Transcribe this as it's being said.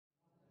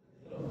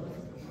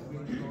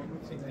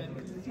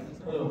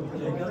Hello.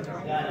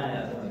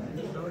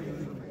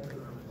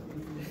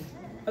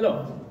 Hello.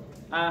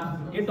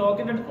 You're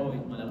talking at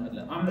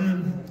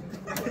Malayalam.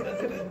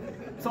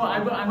 So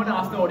I'm going to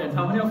ask the audience,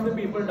 how many of the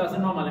people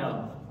doesn't know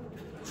Malayalam?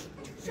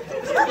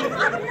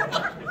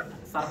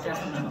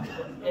 Sarcasm.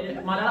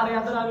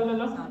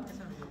 Malayalam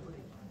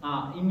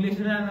English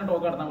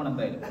talk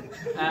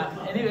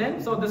anyway,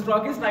 so this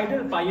talk is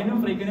titled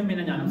Payanum, Freakin'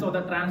 Minanyanum. So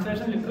the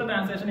translation, literal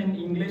translation in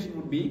English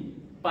would be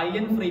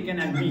Payan, Freakin'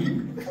 and me.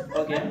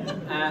 Okay.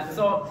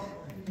 So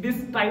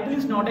this title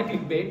is not a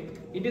clickbait.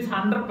 It is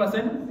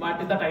 100% what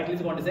the title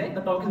is going to say.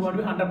 The talk is going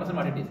to be 100%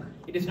 what it is.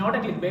 It is not a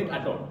clickbait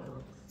at all.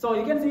 So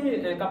you can see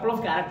a couple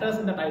of characters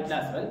in the title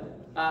as well,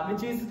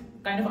 which is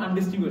kind of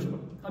undistinguishable.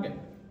 Okay.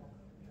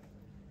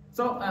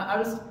 So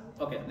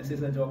okay, this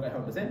is a joke I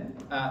have to say.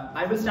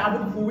 I will start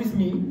with who is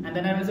me, and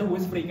then I will say who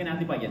is Freakin' and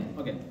the Payan.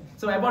 Okay.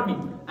 So about me,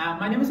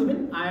 my name is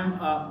Subin. I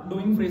am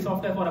doing free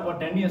software for about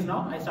 10 years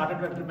now. I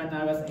started when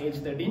I was age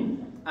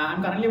 13.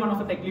 I'm currently one of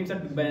the tech leads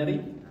at Big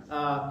Binary.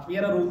 We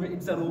are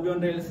it's a Ruby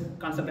on Rails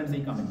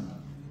consultancy company.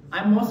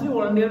 I'm mostly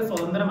volunteer at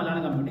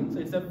Malayalam Computing. So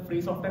it's a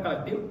free software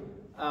collective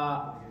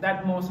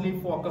that mostly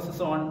focuses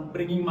on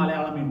bringing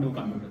Malayalam into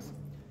computers.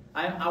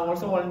 I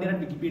also volunteer at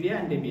Wikipedia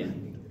and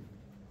Debian.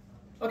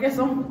 Okay,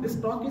 so this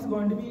talk is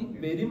going to be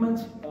very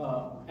much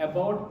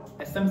about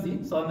SMC,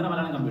 Swadhantra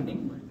Malayalam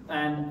Computing,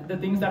 and the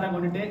things that I'm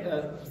going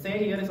to say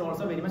here is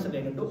also very much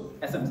related to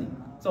SMC.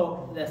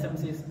 So the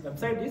SMC's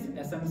website is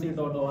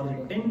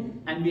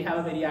smc.org.in, and we have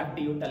a very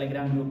active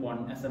Telegram group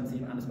on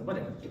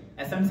smc_project.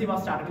 SMC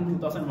was started in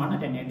 2001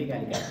 at NIT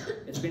Calicut.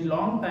 It's been a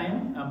long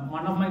time.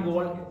 One of my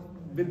goals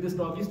with this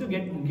talk is to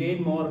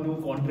gain more new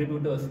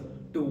contributors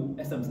to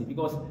SMC,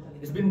 because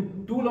it's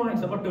been too long.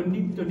 It's about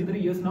 23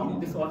 years now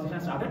this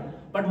organization started,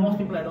 but most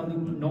people I don't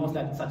think knows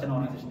that such an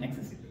organization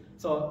exists.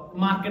 So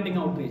marketing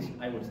outreach,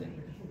 I would say.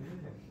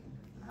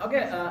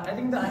 Okay, I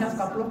think that I have a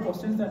couple of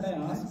questions that I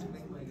asked.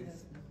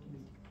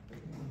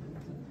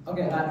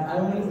 Okay, I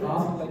will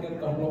ask like a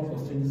couple of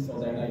questions so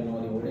that I know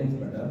the audience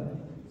better.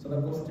 So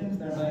the questions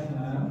that I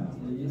have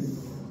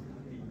is,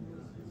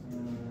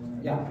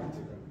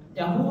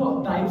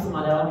 who types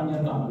Malayalam in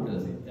your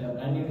computers?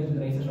 I need to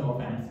raise a show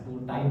of hands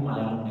who type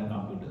Malayalam in your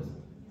computers.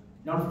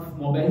 Not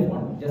mobile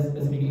phone, just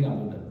specifically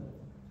computer.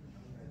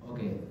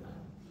 Okay.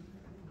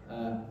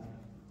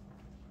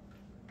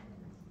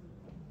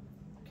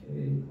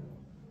 Okay.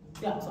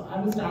 Yeah, so I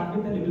will start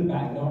with a little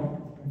background.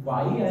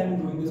 Why I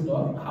am doing this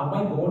talk, how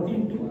I got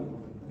into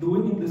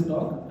doing this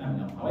talk,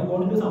 how I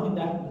got into something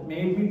that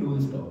made me do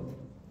this talk.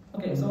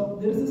 Okay, so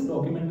there is this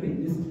documentary.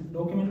 This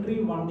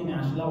documentary won the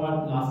National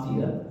Award last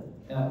year.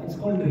 It's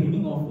called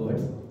Dreaming of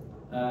Words.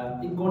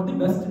 It got the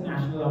best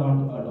National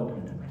Award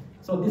documentary.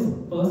 So this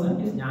person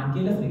is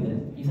Nyakela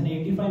Sridharan. He's an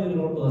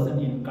 85-year-old person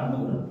in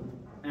Kannur.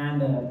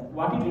 And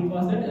what he did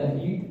was that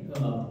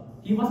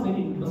he was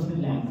very interested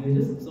in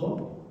languages.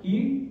 So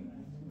he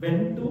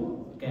went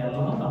to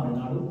Kerala, Tamil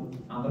Nadu,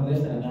 Andhra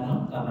Pradesh,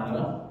 Telangana,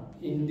 Karnataka.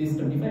 In these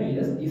 25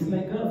 years, he's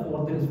like a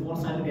fourth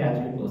standard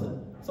graduate person.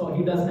 So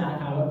he doesn't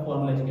have a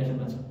formal education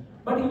much.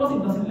 But he was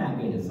interested in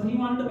languages. So he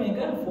wanted to make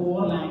a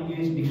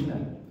 4-language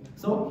dictionary.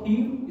 So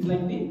he is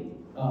like the,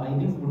 I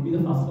think would be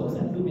the first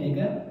person to make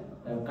a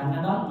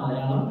Kannada,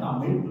 Malayalam,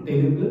 Tamil,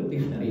 Telugu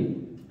dictionary.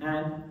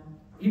 And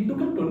it took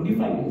him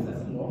 25 years,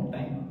 that's a long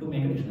time, to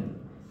make a dictionary.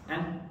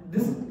 And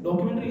this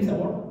documentary is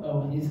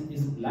about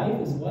his life,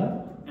 his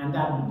work, and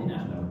that won the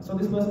national award. So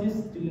this person is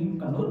still in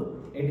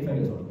Kannur, 85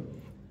 years old.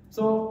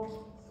 So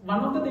one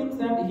of the things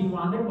that he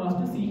wanted was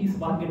to see his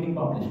work getting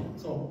published.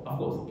 So of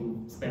course,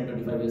 you spend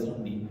 25 years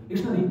on the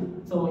dictionary,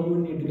 so you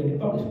need to get it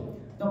published.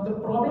 Now the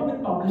problem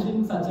with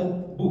publishing such a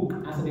book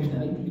as a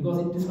dictionary, because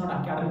it is not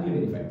academically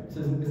verified. So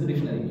it's a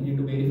dictionary, you need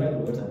to verify the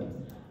words and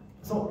things.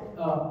 So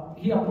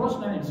he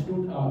approached an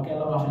institute,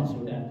 Kerala Bhasha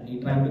Institute, and he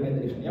tried to get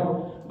the dictionary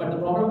out. But the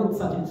problem with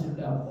such institute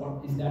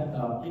is that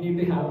you need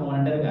to have a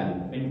monetary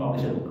value when you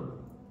publish a book.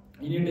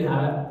 You need to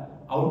have an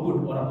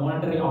output or a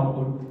monetary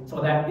output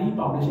so that the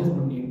publishers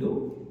would need to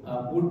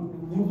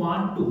would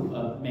want to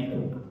make the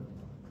book.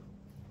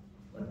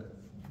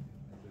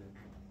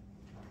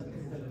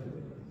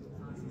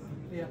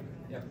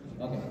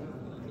 Okay.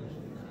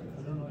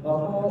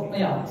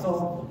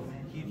 So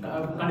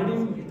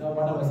continuing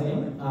what I was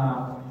saying.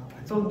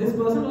 So this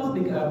person was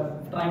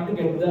trying to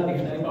get the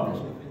dictionary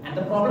published. And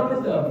the problem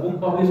with the book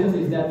publishers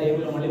is that they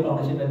will only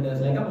publish it when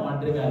there's like a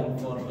monetary value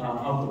for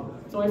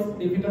output. So it's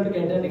difficult to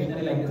get a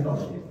dictionary like this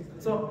published.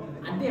 So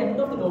at the end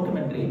of the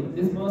documentary,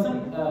 this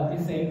person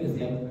is saying this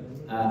like,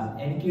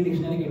 എനിക്ക്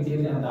dictionary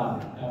കിട്ടിയില്ല എന്താണ്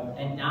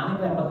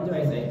ഞാനിപ്പോൾ 85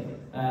 വയസ്സായി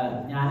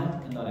ഞാൻ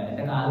എന്താ പറയുക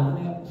എൻ്റെ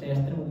കാലത്തിന്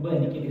ശേഷത്തിന് മുമ്പ്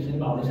എനിക്ക് ഡിക്ഷണറി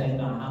പബ്ലിഷ് ആയി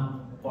കാണാൻ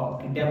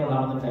കിട്ടിയാൽ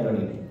കൊള്ളാമെന്നൊരു പരിപാടി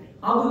കിട്ടി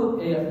അത്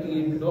ഈ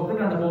ഡോക്ടറെ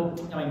കണ്ടപ്പോൾ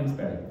ഞാൻ ഭയങ്കര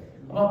ഇൻസ്പയർഡ് ആയി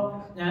അപ്പോൾ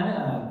ഞാൻ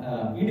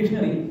ഈ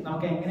ഡിക്ഷണറി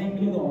നമുക്ക്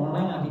എങ്ങനെയെങ്കിലും ഇത്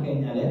ഓൺലൈൻ ആക്കി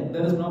കഴിഞ്ഞാൽ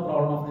there is no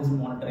problem of this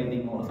monetary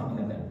thing or something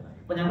like that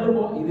അപ്പോൾ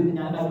ഞങ്ങളിപ്പോൾ ഇത്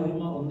ഞാൻ കാര്യം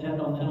വരുമ്പോൾ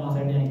 1-2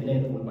 മാസമായിട്ട് ഞാൻ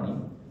ഇതിലായിട്ട് ഫുൾ പണി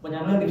അപ്പോൾ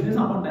ഞങ്ങൾ ഡിക്ഷണറി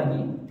സംഭവം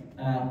ഉണ്ടാക്കി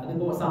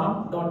അതിപ്പോൾ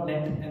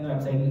sam.net എന്ന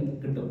വെബ്സൈറ്റിൽ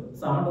കിട്ടും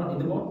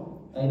ഇതിപ്പോൾ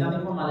ഇതിനകത്ത്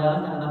ഇപ്പോൾ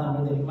മലയാളം കന്നഡ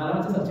തമിഴ് തെലുങ്ക്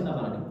മലയാളം സെർച്ച് ചെയ്താൽ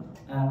പറ്റും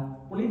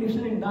പുള്ളി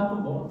ഡിക്ഷണറി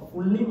ഉണ്ടാക്കുമ്പോൾ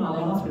ഫുള്ളി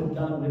മലയാളം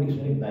സ്ക്രിപ്റ്റാണ് പുള്ളി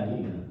ഡിക്ഷണറി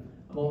ഉണ്ടാക്കിയിരിക്കുന്നത്.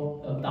 അപ്പോൾ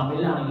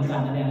തമിഴിലാണെങ്കിലും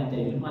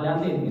കന്നഡയാണെങ്കിലും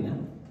മലയാളത്തിൽ എഴുതിക്കുന്നത്.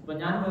 അപ്പോൾ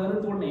ഞാൻ വേറൊരു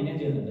ടൂൾ മെയിൻറ്റെയിൻ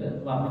ചെയ്തിട്ടുണ്ട്,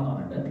 വർണ്ണം എന്ന്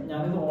പറഞ്ഞിട്ട്.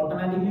 ഞാനിത്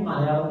ഓട്ടോമാറ്റിക്കലി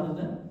മലയാളത്തിൽ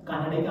നിന്ന്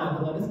കന്നഡയ്ക്ക്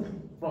ആക്കുന്ന ഒരു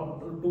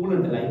ടൂൾ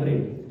ഉണ്ട്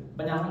ലൈബ്രറിയിൽ.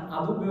 അപ്പം ഞാൻ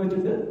അത്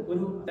ഉപയോഗിച്ചിട്ട്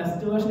ഒരു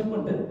ടെസ്റ്റ് വേർഷൻ ഇപ്പോൾ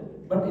ഉണ്ട്.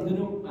 ബട്ട്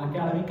ഇതൊരു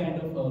അക്കാഡമിക് കൈൻഡ്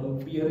ഓഫ് ഒരു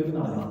പിയർ റിവ്യൂ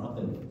നടക്കണം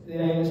മൊത്തത്തിൽ.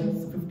 ഏകദേശം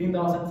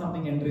 15,000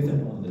 സംതിങ് എൻട്രീസ്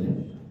ഉണ്ട് മൊത്തത്തിൽ.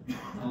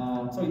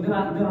 സോ ഇത്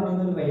റൺ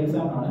ചെയ്യുന്ന ഒരു റെയിൽസ്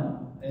ആപ്പാണ്.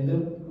 ഇത്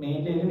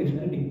മെയിൻലി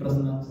ഡിക്ഷണറി ഡിപ്രസ്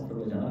എന്ന സോഫ്റ്റ്വെയർ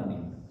വെച്ചാണ് റൺ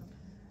ചെയ്യുന്നത്.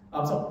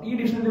 സോ ഈ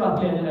ഡിക്ഷണറി വർക്ക്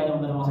ചെയ്യാൻ കഴിഞ്ഞ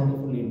 1.5 മാസമായിട്ട്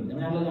ഫുള്ളി ഉണ്ട്.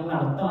 ഞങ്ങൾ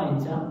അടുത്ത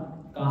ആഴ്ച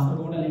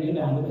കാസർഗോഡ് അല്ലെങ്കിൽ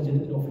ബാങ്ക്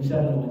വെച്ചിട്ട്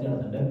ഒഫീഷ്യൽ ലോഞ്ച്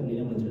നടത്തുന്നുണ്ട്.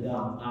 പുള്ളിനെ വിളിച്ചിട്ട്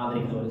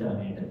ആദരിക്കുന്ന ഒരു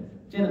ചടങ്ങായിട്ട്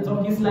ചെയ്യുന്നത്. So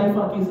his life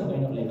work is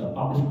kind of like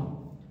publish.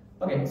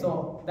 Okay, so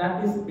that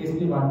is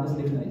basically what this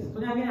dictionary is. So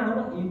ഞാൻ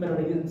എങ്ങനെയാണ് ഈ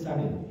പരിപാടിക്ക്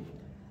സ്റ്റാർട്ട് ചെയ്തത്?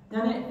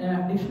 ഞാൻ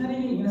ഡിക്ഷണറി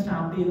ഇങ്ങനെ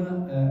സ്റ്റാർട്ട് ചെയ്ത്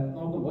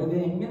നോക്കുമ്പോൾ ഇത്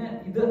എങ്ങനെ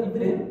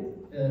ഇവര്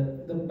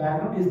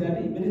ബാക്ക്ഗ്രൗണ്ട് ഈസ്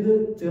ദാറ്റ് ഇവരിത്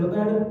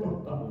ചെറുതായിട്ട്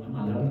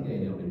മലയാളത്തിൽ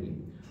കാര്യം.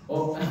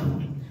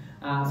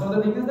 So the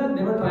thing is that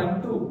they were trying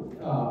to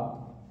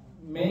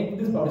make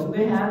this publish.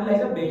 They had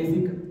like a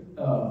basic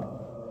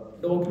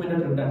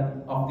documented return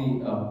of the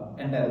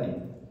entire thing.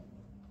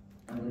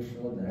 I will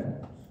show that.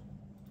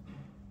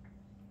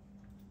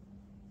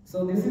 So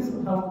this is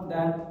how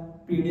that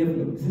PDF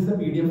looks. This is a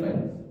PDF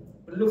file.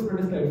 It looks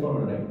pretty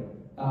straightforward, right?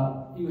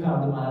 You have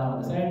the Malayalam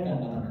on the side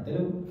and another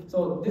Telugu. So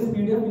this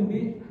PDF will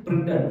be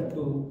printed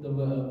to the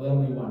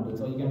wherever you want to.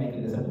 So you can make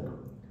it as a book.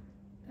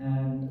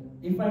 And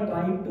if I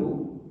try to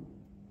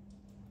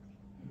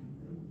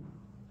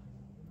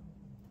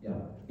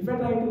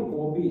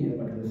copy a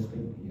particular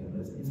string here,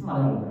 let's say it's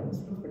Malayalam, right? It's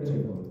pretty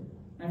straightforward.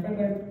 And if I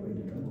try to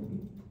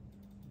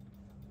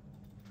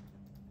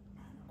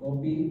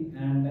copy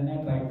and then I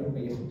try to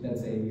paste it,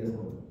 let's say VS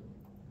Code,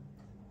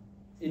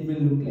 it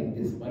will look like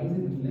this. Why is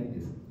it looking like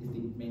this? Is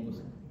the main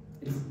question.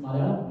 It's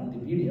Malayalam on the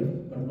PDF,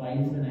 but why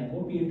is when I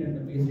copy it and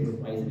paste it,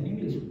 why is it in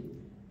English?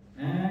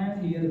 And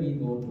here we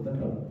go to the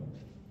trouble.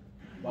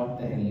 What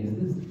the hell is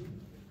this?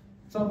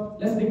 So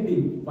let's dig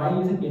deep. Why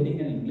is it getting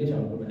an English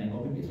output when I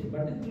copy paste it?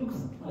 But it looks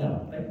Malayalam,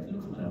 right? It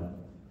looks Malayalam.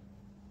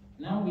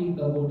 Now we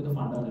go to the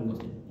fundamental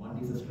question. What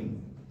is a string?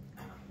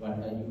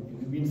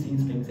 You've been seeing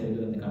strings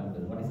everywhere in the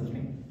computer. What is a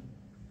string?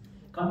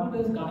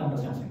 Computers can't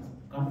understand strings.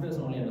 Computers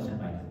only understand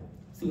binary.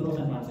 Zeros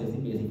and ones is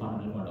the basic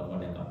fundamental part of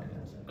what a computer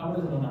understands.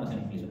 Computers don't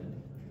understand English.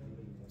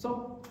 So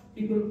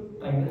people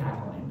try to hack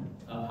on it.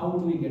 How do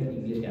we get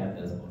English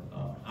characters or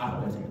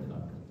alphabets into the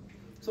computer?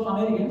 So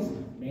Americans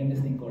made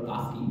this thing called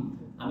ASCII.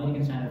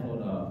 American standard for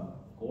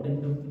code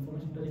and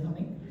information or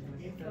something.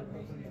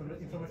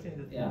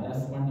 Yeah,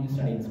 that's one you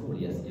study in school.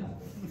 Yes, yeah.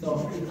 So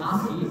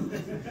ASCII,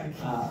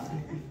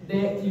 the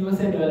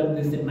USA developed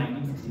this in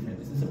 1965.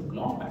 This is a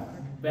long back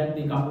when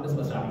the computers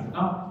were starting to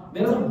come.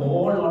 There was a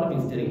whole lot of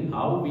history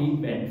how we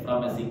went from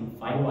a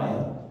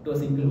 5-wire to a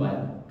single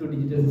wire to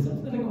digital systems.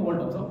 It's like a whole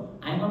talk. So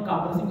I'm not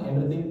compressing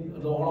everything,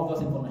 all of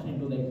this information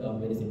into like a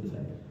very simple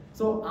slide.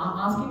 So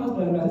ASCII was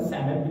developed as a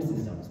 7-bit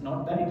system. It's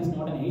not that it is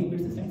not an 8-bit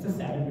system, it's a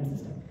 7-bit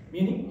system.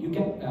 Meaning you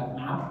can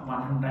map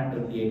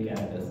 128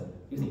 characters,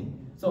 you see.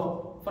 So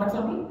for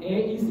example, A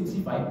is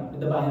 65 with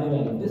the binary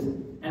value of this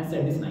and Z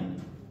is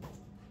 90.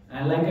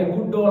 And like a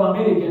good old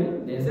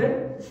American, they said,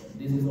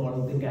 this is all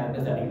of the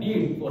characters that you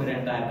need for your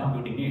entire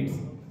computing needs.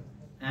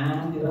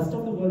 And the rest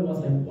of the world was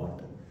like,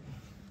 what?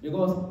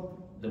 Because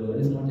the world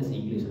is not just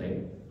English, right?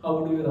 How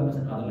do you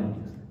represent other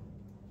languages?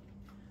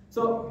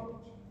 So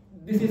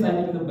this is, I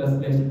think, the best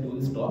place to do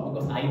this talk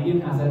because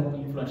IBM has an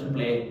influential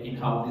play in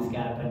how this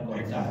character and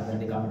code started when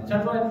they come to.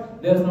 That's why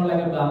there's no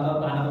like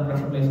another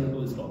pressure place to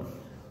do this talk.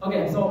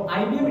 Okay, so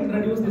IBM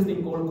introduced this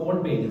thing called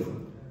code pages.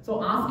 So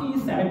ASCII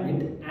is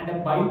 7-bit and a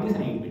byte is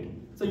an 8-bit.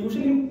 So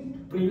usually,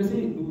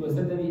 previously,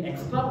 the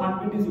extra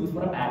 1 bit is used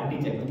for a parity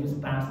check when you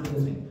transfer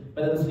the string,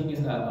 whether the string is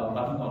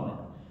working or not.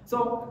 So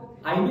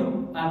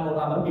IBM and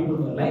other people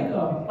were like,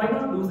 why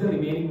not use the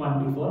remaining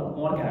 1 bit for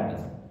more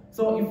characters?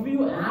 So if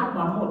you add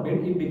one more bit,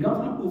 it becomes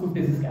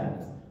 256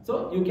 characters.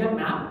 So you can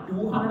map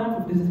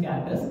 256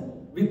 characters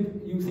with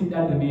using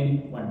that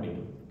remaining 1 bit.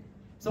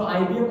 So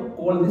IBM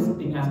called this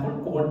thing as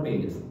called code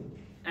pages.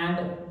 And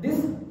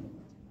this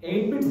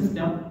 8-bit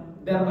system,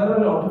 there were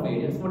a lot of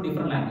variants for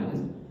different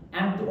languages.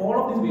 And all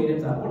of these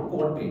variants are called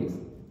code pages.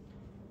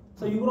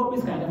 So Europe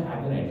is kind of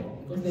happy right now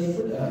because they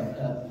could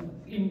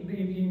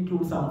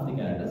include some of the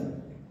characters.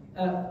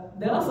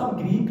 There are some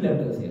Greek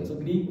letters here. So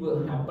Greek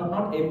will have, but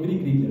not every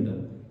Greek letter.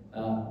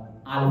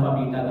 Alpha,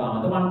 beta, gamma,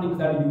 the one things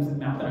that you use in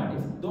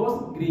mathematics,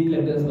 those Greek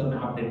letters were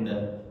mapped in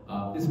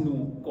this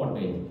new code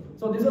page.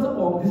 So this is a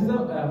code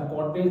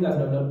page that's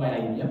developed by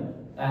IBM,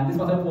 and this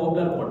was a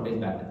popular code page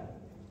back then.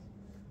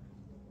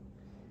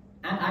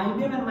 And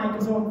IBM and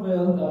Microsoft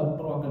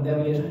were their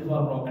relationship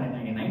was broken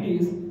in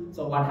 1990s.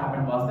 So what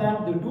happened was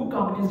that the two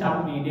companies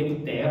started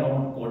maintaining their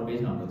own code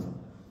page numbers,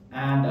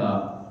 and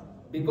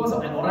because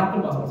of an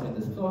Oracle was also in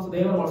this, so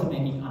they were also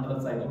making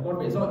another side of code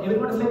page. So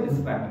everyone is like this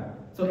fragment.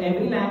 So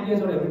every language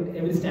or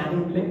every standard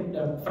will be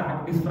like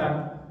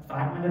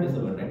fragmented is the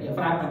word, right? Yeah,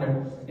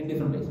 fragmented in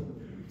different ways.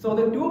 So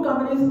the two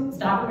companies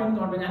started making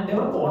content, and there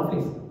were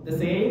conflicts. The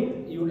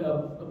same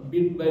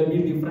bit will be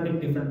different in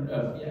different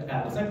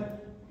character set.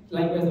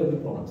 Likewise, there will be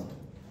problems.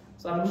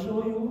 So I will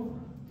show you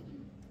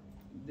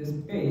this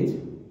page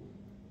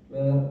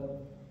where.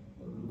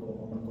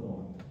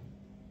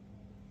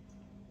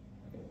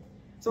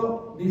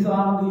 So these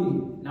are the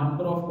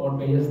number of code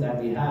pages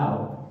that we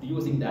have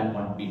using that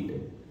one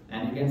bit,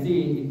 and you can see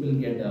it will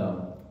get a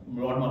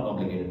lot more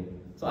complicated.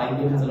 So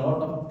IBM has a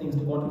lot of things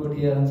to contribute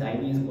here: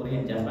 Chinese,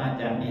 Korean,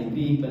 Japanese,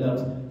 Greek,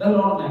 Belarus. There are a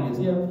lot of languages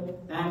here,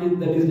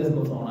 and the list just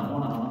goes on and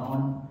on and on and on.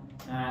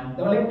 And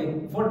there are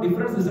like for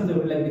different systems, there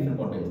will be like different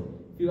code pages.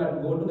 If you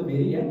go to the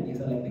very end, these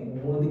are like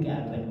all the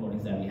character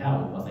encodings that we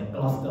have. It was a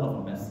cluster of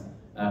a mess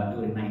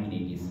during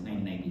 1980s,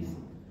 1990s.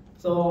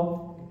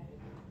 So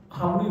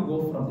how do you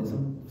go from this?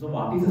 So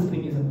what is a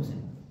string is a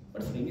question,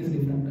 but string is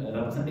different,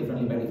 represented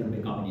differently by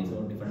different companies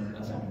or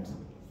different standards.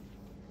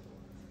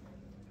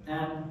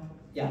 And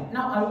yeah,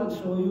 now I will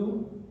show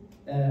you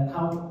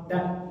how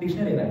that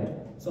dictionary, right?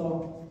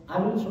 So I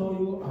will show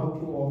you how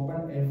to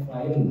open a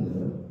file,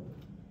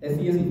 a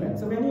CSV file.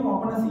 So when you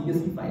open a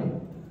CSV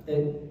file,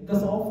 the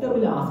software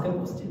will ask a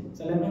question.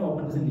 So let me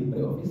open this in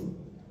LibreOffice.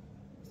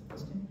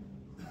 Question.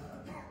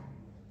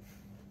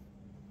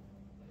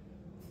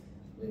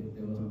 Wait,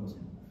 there was a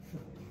question.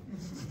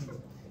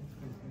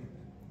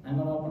 I'm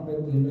going to open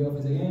with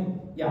LibreOffice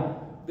again. Yeah,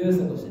 there is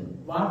a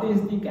question. What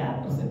is the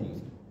character set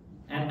used?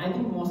 And I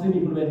think mostly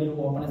people, when you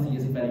open a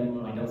CSV file, you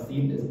might have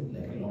seen this,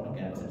 like a lot of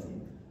character sets.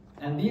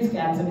 And these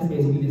character sets is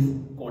basically these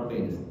code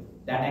pages.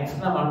 That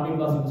extra one bit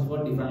was used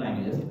for different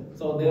languages.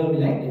 So there will be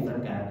like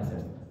different character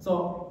sets.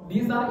 So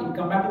these are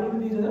incompatible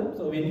with each other.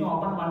 So when you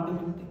open one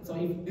thing, so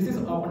if this is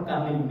open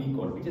currently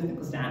Unicode, which is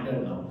the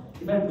standard now.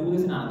 If I do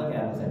this in another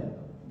character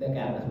set, the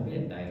characters will be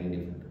entirely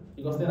different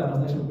because the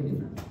representation will be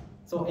different.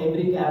 So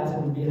every character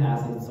set will be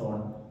has its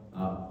own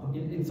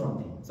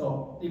thing.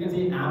 So you can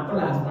see Apple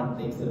has one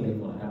thing similarly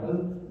for Apple,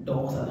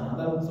 dogs has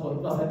another. So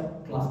it was a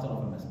cluster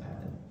of a mess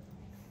back then.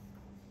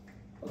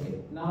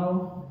 Okay,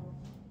 now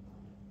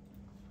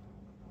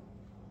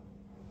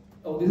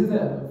this is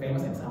a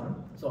famous example.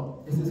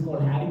 So this is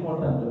called Harry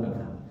Potter envelope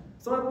example.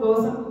 So a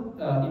person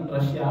in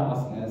Russia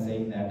was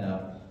saying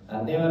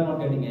that they were not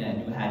getting a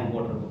new Harry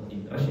Potter book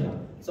in Russia.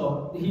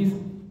 So this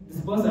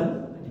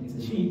person, I think it's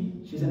a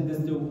she sent this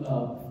to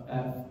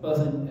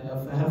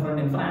her friend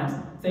in France,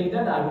 saying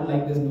that I would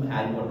like this new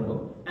Harry Potter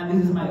book, and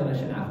this is my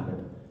Russian alphabet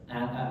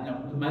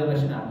and my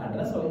Russian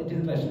address. So it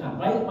is Russian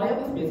alphabet. Why are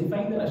they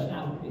specifying the Russian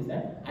alphabet? Is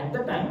that at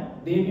the time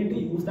they need to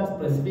use that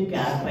specific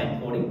character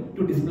encoding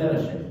to display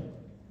Russian.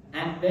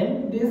 And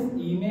when this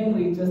email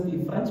reaches the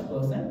French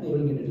person, they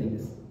will get it like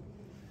this.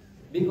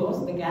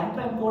 Because the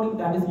character encoding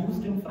that is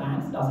used in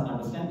France doesn't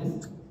understand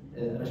this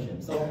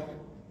Russian. So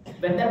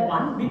when that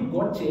one bit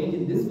got changed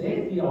in this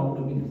way, the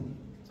output will be this.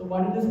 So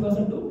what did this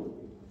person do?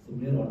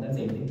 Simply wrote that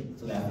same thing.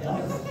 So that's the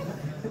address.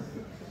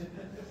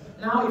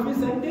 Now if you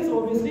send this,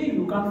 obviously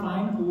you can't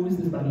find who is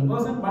this particular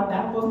person, but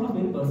that person was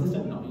very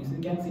persistent now.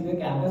 You can see the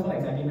characters were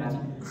exactly matching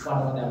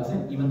whatever that was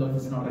in, even though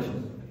it's not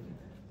Russian.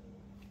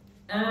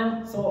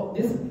 And so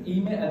this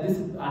email,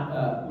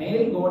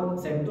 mail got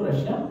sent to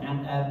Russia,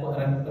 and a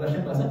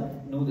Russian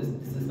person knew this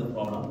is the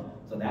problem.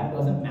 So that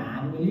person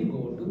manually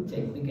go to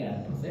check the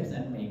character sets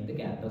and make the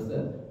characters,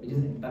 which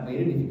is a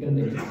very difficult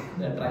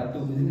thing. Try to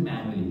do this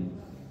manually.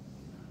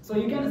 So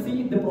you can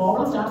see the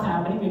problem starts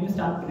happening when you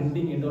start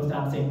printing it or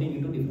start sending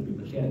it to different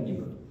people, sharing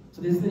people.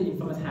 So this is the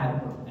infamous Harry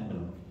Potter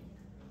envelope.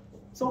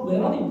 So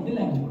where are the Indian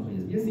language code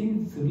pages? We have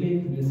seen Sibly,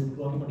 we are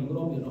talking about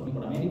Europe, we are talking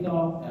about America,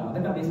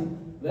 other countries.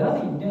 Where are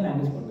the Indian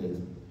language code pages?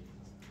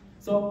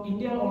 So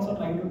India also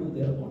tried to do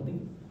their own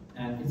thing,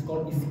 and it's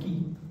called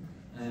ASCII,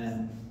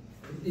 and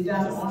it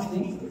has its own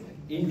thing.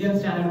 Indian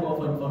Standard Board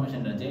for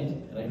Information Change,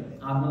 right?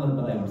 I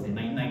would say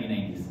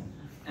 1990s,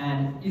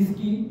 and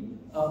ASCII.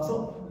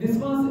 So this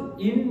was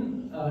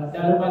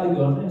developed by the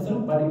government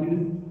itself, but it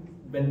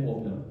didn't went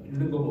popular. It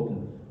didn't go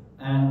popular,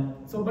 and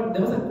so but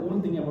there was a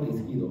cool thing about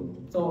ASCII though.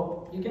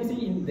 So you can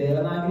see in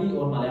Devanagari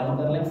or Malayalam,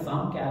 there are like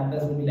some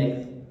characters will be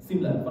like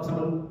similar. For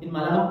example, in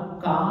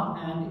Malayalam, Ka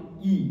and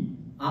E.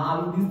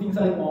 These things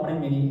are like common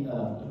in many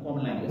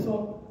common languages.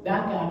 So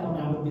that character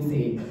map would be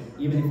same,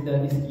 even if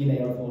the ASCII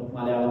layer for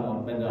Malayalam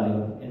or Bengali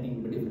or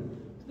anything would be different.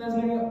 So that's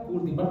like a cool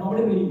thing, but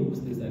nobody really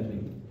used this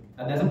actually.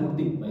 And that's a good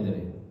thing, by the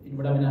way. It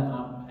would have been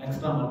an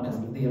extra markness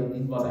if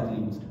it was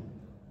actually used.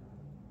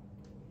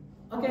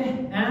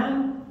 Okay,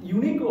 and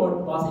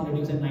Unicode was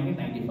introduced in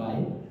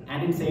 1995,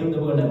 and it saved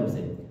the world, I would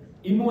say.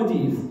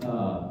 Emojis,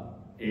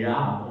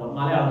 or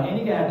Malayalam,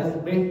 any characters,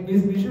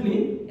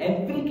 visually,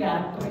 every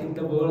character in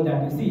the world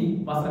that you see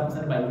was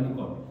represented by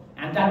Unicode.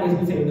 And that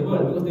basically saved the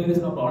world because there is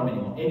no problem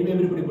anymore. Anyway,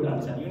 everybody could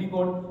understand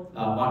Unicode,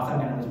 WhatsApp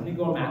can understand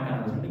Unicode, Mac can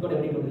understand Unicode,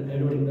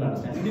 everybody could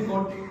understand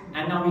Unicode.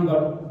 And now we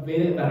got a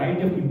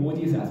variety of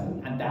emojis as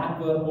well. And that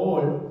were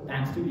all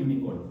thanks to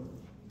Unicode.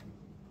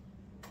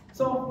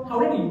 So, how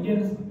did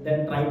Indians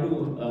then try to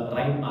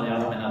write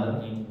Malayalam and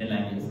other Indian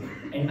languages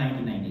in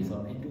 1990s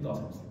or in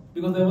 2000s?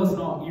 Because there was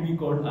no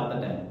Unicode at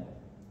the time.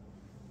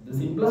 The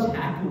simplest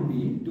hack would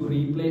be to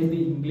replace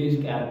the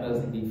English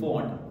characters in the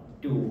font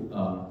to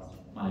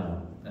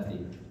Malayalam. That's the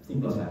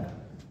simplest hack.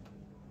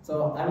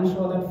 So I will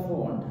show that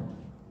font.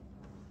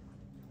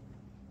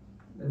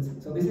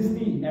 So this is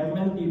the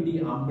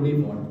MLTT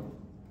Ambly font,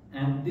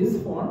 and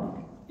this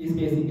font is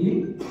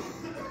basically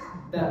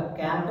the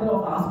character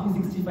of ASCII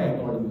 65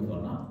 told you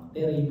before. Now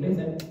they replace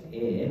that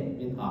A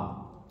with R,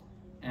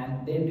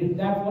 and they did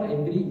that for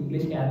every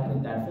English character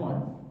in that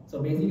font.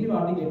 So basically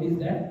what we get is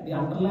that the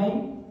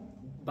underlying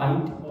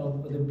byte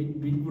or the bit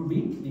would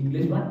be the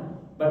English one,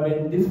 but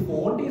when this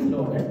font is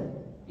loaded,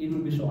 it will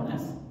be shown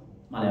as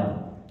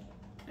Malayalam.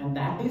 And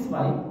that is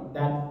why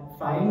that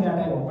file that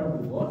I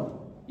opened before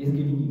is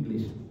giving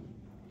English.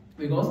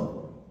 Because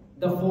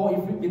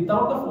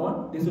without the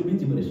font, this will be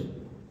gibberish.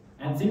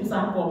 And since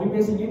I am copy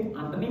pasting it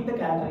underneath the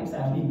character, it's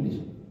actually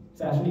English.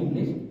 It's actually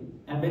English.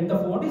 And when the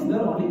font is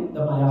there, only the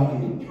Malayalam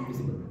will be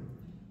visible.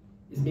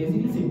 It's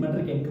basically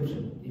symmetric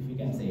encryption, if you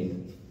can say it.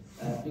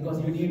 Because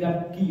you need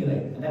that key,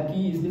 right? And that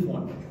key is the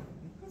font.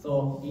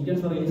 So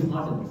Indians are really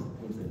smart in this,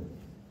 I would say.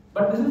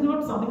 But this is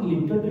not something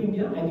limited to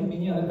India. I think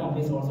many other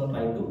countries also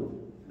try to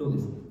do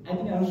this. I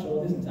think I will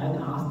show this. I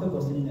asked the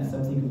question in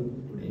SMC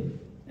group today,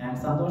 and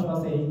Santosh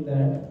was saying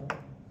that,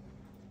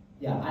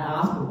 yeah, I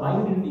asked why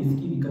didn't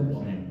ASCII become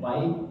prominent?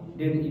 Why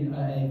did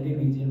every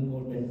region go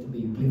went to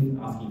the glyph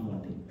ASCII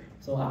fonting?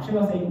 So Akshay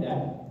was saying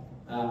that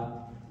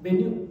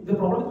the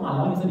problem with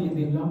Malayalam is that you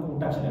have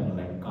contextual,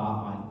 like ka,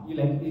 you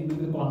like the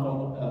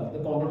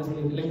context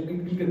like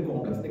it will get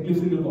complex, the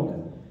glyphs will get complex.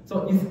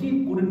 So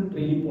ASCII couldn't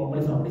really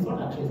properly solve this.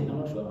 What Akshay is saying, I'm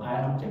not sure. I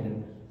haven't checked it.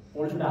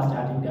 All should ask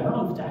ChatGPT. I don't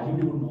know if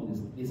ChatGPT would know this.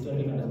 The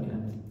historical context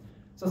behind this.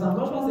 So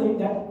Santosh was saying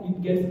that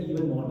it gets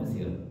even more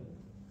messier.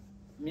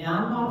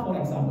 Myanmar, for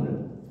example,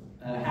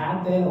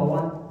 had their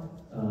own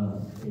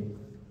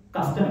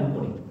custom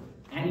encoding,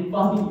 and it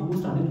was being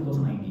used until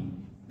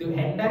 2019. The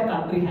entire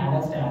country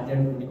had a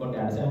standard Unicode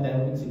data set, and they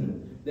are fixing it.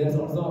 There is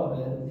also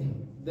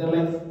there are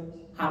like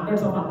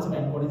hundreds of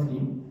encoding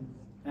schemes,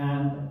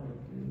 and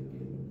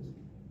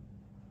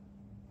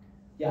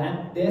yeah,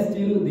 and they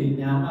still, the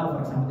Myanmar,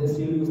 for example, they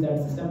still use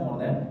that system more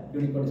than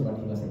Unicode is what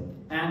he was saying.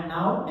 And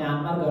now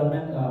Myanmar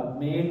government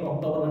made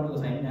October 1,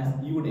 2019 as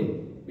new day.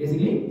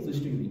 Basically,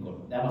 switched to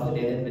Unicode. That was the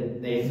day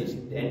that they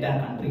switched, the entire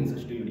country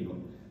switched to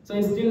Unicode. So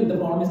it's still, the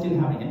problem is still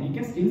happening, and we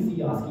can still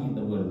see ASCII in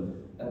the world.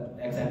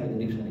 Exactly the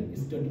dictionary.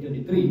 It's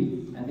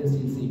 2023, and we're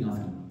still seeing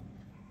ASCII.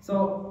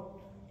 So,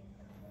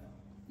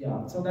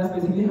 yeah, so that's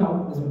basically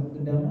how this one. The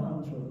demo, I'm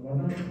not sure. What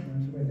am I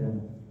sure by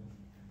demo?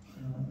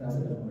 That's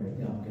the demo, right?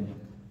 Yeah, okay.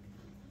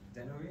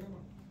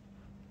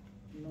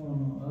 No,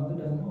 the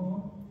demo.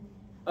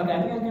 Okay, I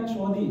think I can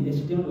show the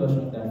HTML version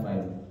of that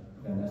file.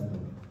 Okay, that's the.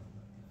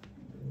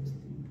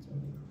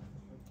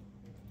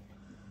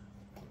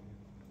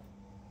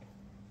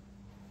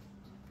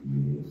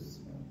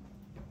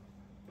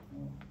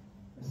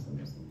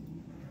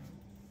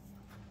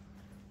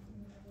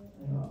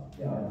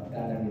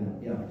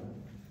 Yeah.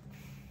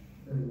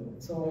 There we go.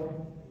 So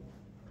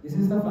this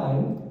is the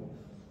file.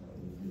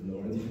 So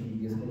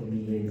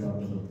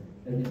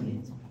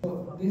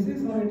this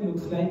is how it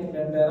looks like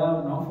when there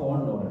are no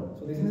font loaded.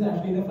 So this is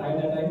actually the file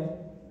that I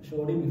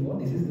showed you before.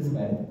 This is this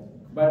file.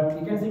 But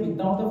you can see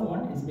without the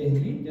font, it's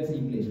basically just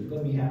English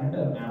because we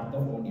haven't mapped the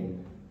font yet.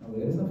 Now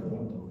where is the font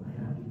though? I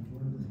have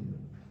included this here.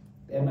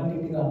 The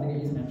MLTT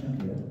article is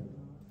mentioned here.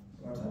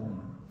 What's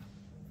happening?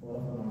 4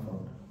 of our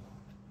font.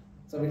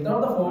 So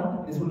without the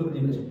font, this would look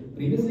English.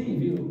 Previously,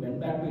 if you went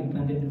back to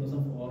internet in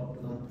 2004,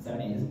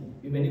 2007 years,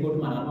 when you go to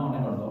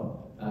manarmaonline.com,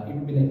 it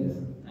would be like this.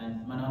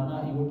 And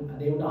Manarma,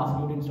 they would ask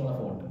you to install a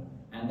font.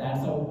 And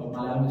that's how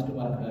Malayalam used to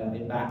work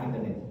back in the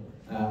day.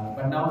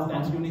 But now,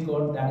 thanks to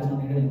Unicode, that is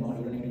not needed anymore.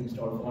 You don't need to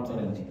install fonts or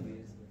anything.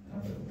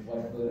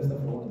 Where is the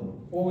font though?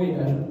 Oh wait,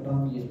 I should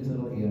run PHP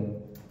server here.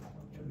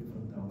 Should be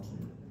from the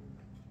outside.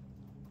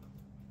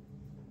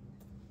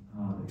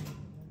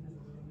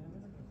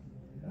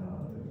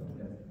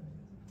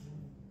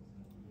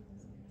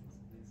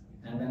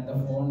 And then the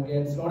font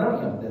gets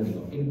loaded. Yeah, there we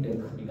go. It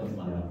becomes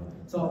Malayalam.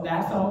 So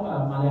that's how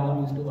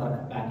Malayalam used to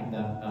work back in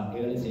the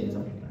early stages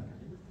of internet.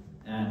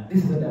 And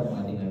this is the demo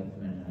I think I mentioned.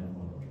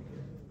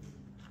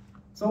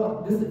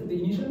 So the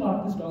initial part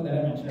of this talk that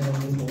I mentioned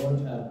about this whole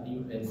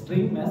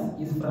string mess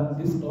is from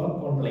this talk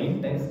called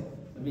plain text,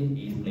 which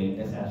is plain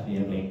text, actually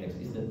a plain text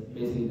is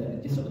basically the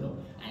gist of the talk.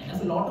 And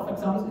there's a lot of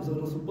examples. It's a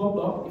superb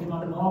talk. If you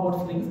want to know about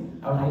strings,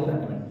 I would highly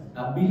recommend.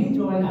 Billy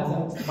Joel has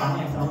a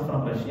funny example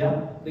from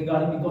Russia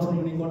regarding because of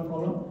Unicode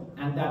problem,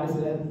 and that is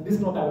this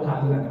talk I would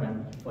highly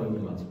recommend for you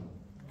to watch.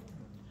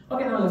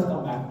 Okay, now let's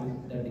come back to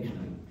the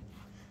dictionary.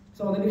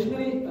 So the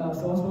dictionary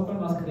source token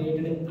was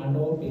created in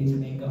Adobe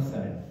PageMaker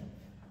 7.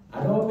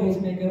 Adobe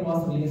PageMaker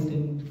was released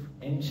in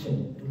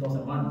Ancient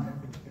 2001.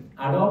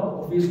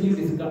 Adobe officially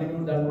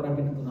discontinued that product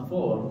in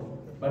 2004,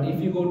 but if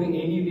you go to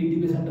any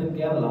DTP center in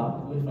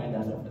Kerala, you will find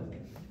that software.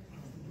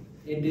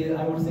 I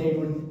would say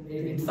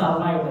it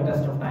survived the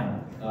test of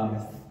time.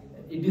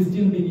 It is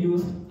still being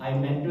used. I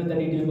met with the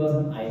DTP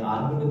person, I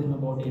argued with him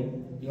about it.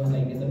 He was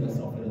like, it's the best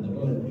software in the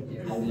world.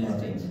 I will never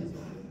change.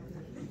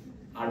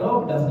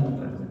 Adobe doesn't even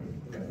recommend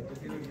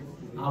it.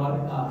 Our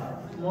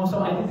most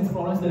of, I think this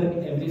problem is there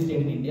in every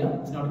state in India.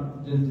 It's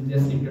not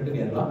just limited to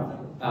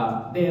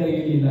Kerala. They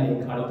really like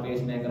Adobe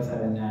PageMaker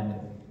 7 and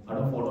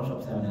Adobe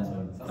Photoshop 7 as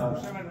well.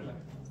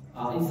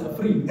 It's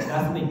free.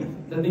 That's the thing.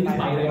 The thing is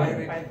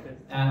pirated.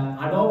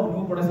 Adobe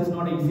new products is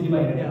not easily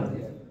pirated.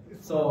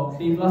 So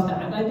people are,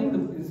 and I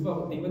think this is the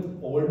thing with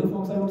older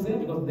folks, I would say,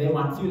 because they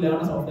once you learn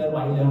a software,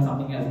 why you learn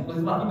something else? Because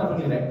it's working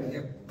perfectly right.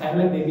 Yep.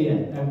 Kind of like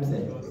nbn, I would say.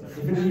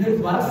 If it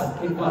works,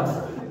 it works.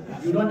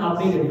 You don't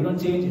update it, you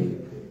don't change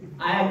it.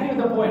 I agree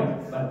with the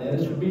point, but there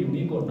should be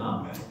Unicode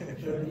now.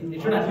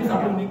 It should at least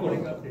support Unicode.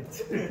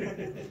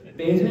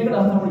 PageMaker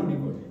doesn't support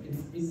Unicode.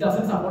 It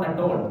doesn't support at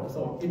all.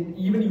 So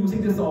even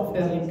using this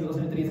software in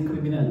 2003 is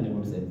criminal, I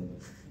would say.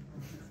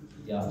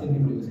 Yeah, still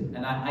people use it.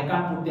 And I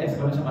can't put the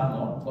exclamation mark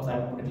on because I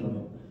put it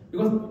low.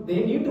 Because they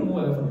need to move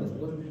away from this.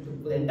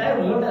 Because the entire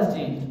world has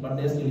changed, but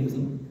they're still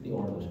using the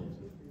old version.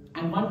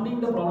 And one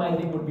thing, the problem I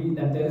think would be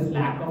that there is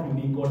lack of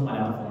Unicode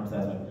Malayalam fonts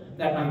as well.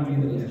 That might be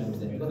the reason I would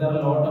say. Because there are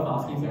a lot of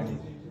ASCII fonts.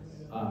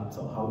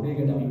 So how do you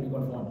get a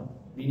Unicode font?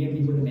 We need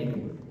people to make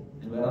it.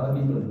 And where are the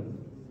people?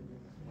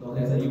 Those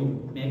guys are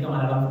you. Make a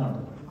Malayalam font.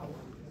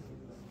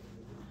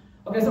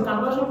 Okay, so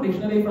conversion of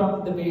dictionary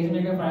from the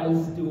PageMaker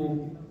files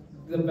to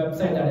the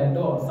website that I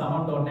do,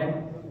 someone.net,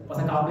 was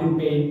a complete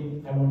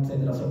pain. I won't say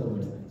the rest of the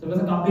words. So it was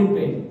a complete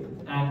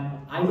pain. And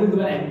I will do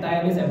an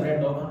entirely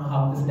separate talk on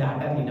how this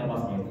data cleanup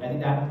was made. I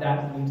think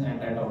that needs an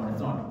entire talk on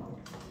its own.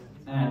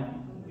 And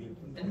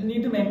we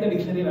need to make the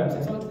dictionary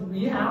website. So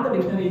we have the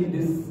dictionary in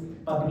this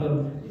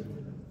particular way.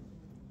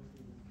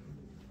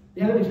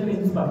 We have the dictionary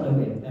in this particular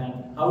way.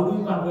 And how do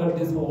you convert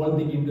this whole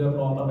thing into a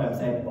proper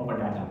website, proper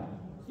data?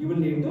 You will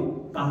need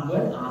to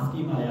convert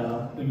ASCII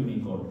Malayalam to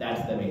Unicode.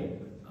 That's the way.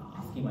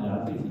 ASCII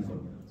Malayalam to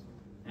Unicode.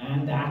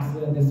 And that's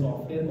the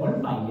software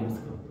called Pyens.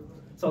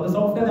 So the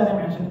software that I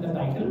mentioned in the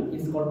title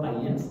is called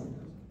Pyens.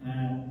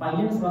 And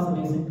Pyens was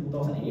released in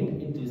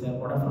 2008. It is a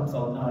product from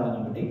Southern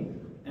Malayalam.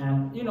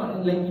 And you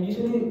know, like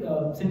initially,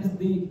 since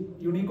the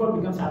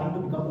Unicode starting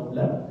to become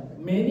popular,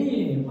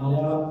 many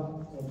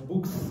Malayalam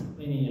books,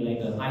 many like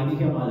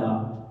Aidhya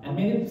Mala, and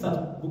many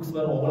such books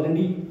were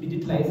already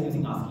digitalized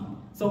using ASCII.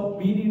 So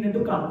we needed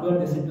to convert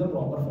this into the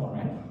proper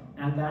format,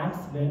 and that's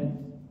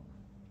when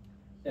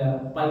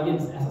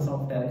Pyens as a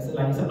software, it's a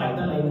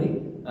Python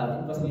library.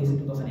 It was released in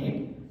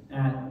 2008,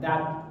 and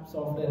that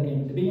software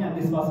came into being, and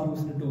this was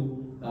used to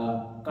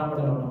convert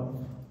a lot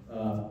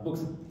of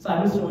books. So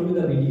I will show you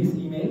the release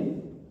email.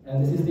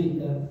 This is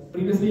the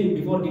previously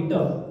before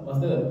GitHub was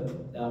the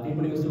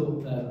people used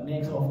to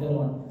make software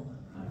on.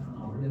 I don't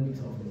know how to make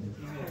software.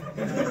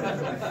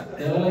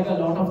 There were like a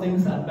lot of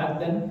things back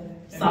then.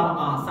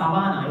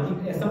 Savannah, I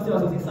think SMC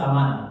was using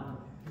Savannah.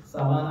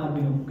 Savannah,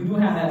 GNU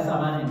had a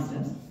Savannah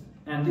instance,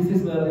 and this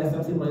is where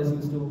SMC projects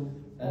used to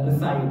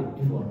reside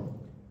before.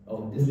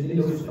 Oh, this really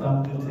looks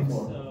from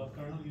 2004.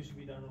 Kernel used to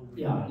be done over.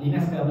 Yeah,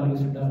 Linux kernel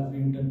used to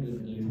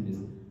be using this.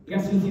 You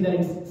can still see that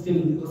it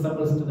still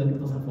resembles to the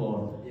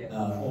 2004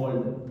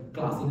 old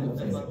classic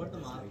website. What the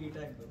marquee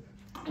tag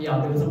though? Yeah,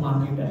 there was a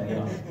marquee tag.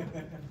 Yeah.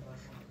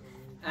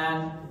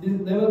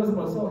 And there was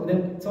also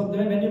so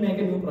when you make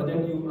a new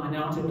project, you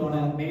announce it on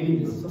a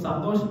mailing list. So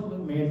Santosh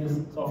made this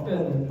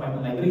software in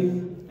Python library,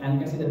 and you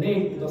can see the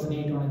date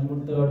 2008 on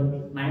June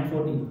 3rd,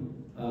 9:40,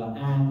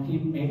 and he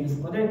made this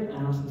project,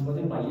 announced this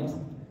project Pyens,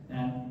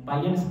 and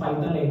Pyens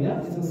Python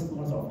later is a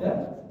small software.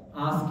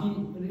 ASCII,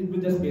 it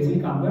will just basically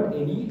convert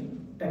any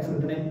text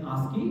written in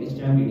ASCII,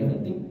 HTML, PDF,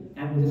 anything,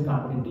 and will just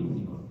convert it into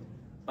Unicode.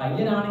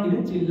 Python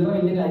ആണെങ്കിലും ചില്ലറ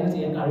വലിയ കാര്യങ്ങൾ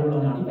ചെയ്യാൻ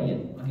കഴിവുള്ളവനാണ്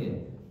Python. Okay.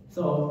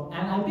 So,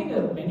 and I think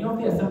many of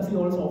the SMC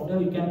old software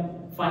you can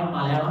find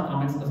Malayalam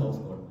comments in the source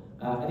code.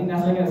 I think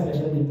that's like a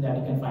special thing that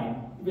you can find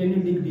when you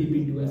dig deep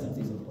into SMC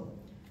source code.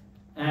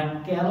 And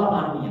Kerala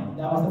Panamiyam,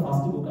 that was the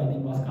first book I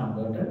think was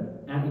converted,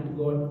 and it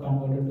got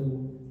converted to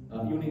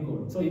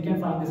Unicode. So you can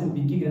find this in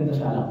Wiki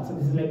Granthashala. So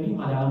this is like the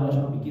Malayalam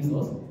version of Wiki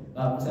source.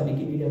 It's a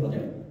Wikipedia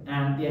project,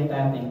 and the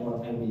entire thing was,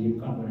 I believe,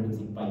 converted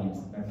using Pyens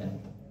back then.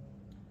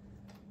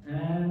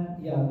 And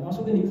yeah, most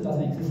of the links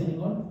doesn't exist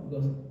anymore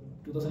because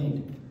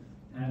 2008.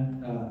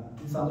 And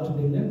Santosh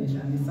Bigler,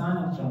 Nishan and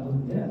Santosh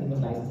Bigler, and it was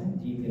licensed in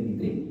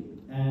G23.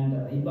 And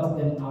it was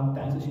then,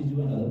 thanks to Shiju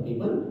and other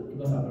people, it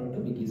was uploaded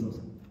to Wikisource.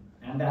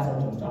 And that's how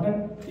it was started.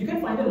 You can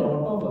find a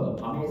lot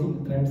of amazing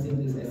threads in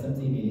this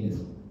SMC mailing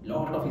list.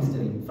 Lot of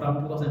history from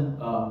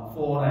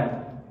 2004, and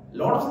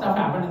lot of stuff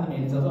happened in the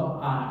mailing list. So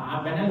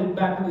when I look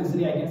back to the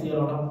history, I can see a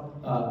lot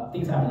of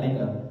things happen, like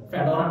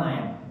Fedora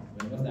 9.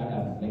 When was that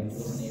happened? Like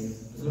 2008.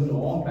 This was a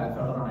long back,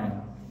 Fedora 9.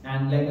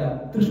 And like a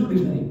Trishul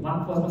dictionary, one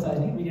first was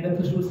saying we need a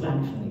Trishul slang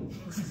dictionary.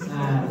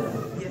 And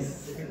Yes.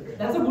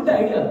 that's a good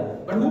idea,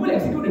 but who will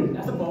execute it?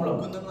 That's the problem.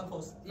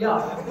 Yeah,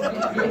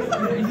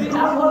 if we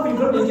have more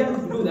people, we can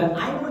do that.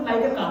 I would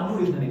like a Kannur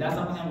dictionary. That's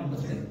something I'm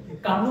interested in.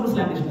 Kannur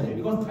slang dictionary,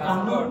 because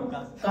Kannur,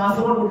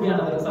 Kasaragod would be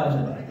another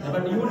suggestion.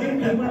 But you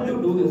need people to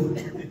do this.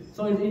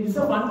 So it's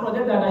a fun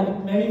project that I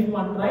think maybe if you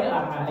want to try,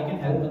 I can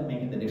help with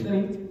making the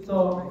dictionary. So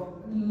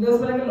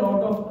there's like a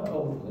lot of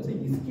there's a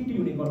ASCII to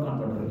Unicode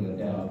converter here.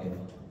 Yeah, okay.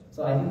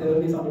 So I think there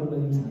will be some people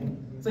using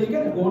it. So you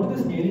can go to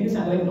this mailing list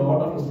and there is a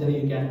lot of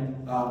history you can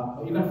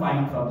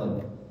find from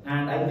them.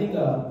 And I think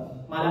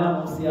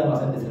Malayalam OCR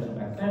was a discussion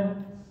back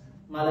then.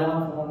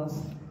 Malayalam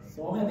phones,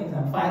 so many things.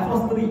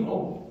 Firefox 3,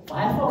 oh,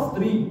 Firefox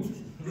 3.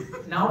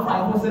 Now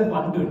Firefox is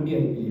 120, I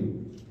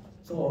believe.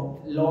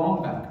 So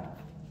long back.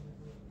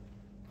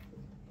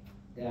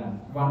 Yeah,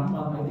 1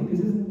 month. I think this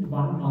is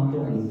 1 month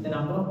only. The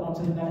number of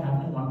conversations that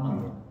happened in 1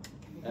 month.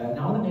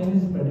 Now the mail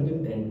is pretty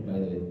much dead, by the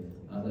way.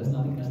 There's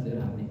nothing much there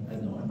happening at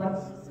the moment.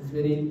 But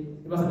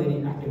it was a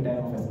very active time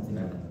of SNC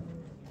back then.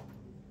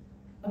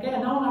 Okay,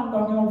 and now I'm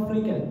talking about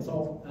frequency.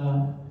 So,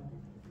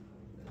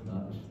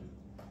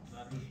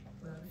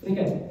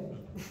 frequency.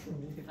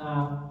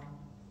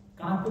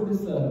 Connect to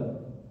this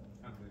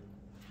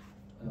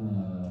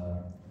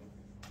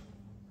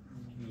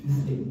this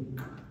thing.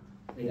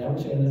 Wait, I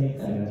will share the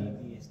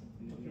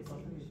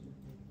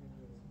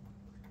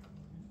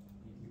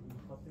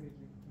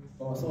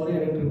oh, sorry, I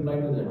didn't reply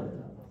to that.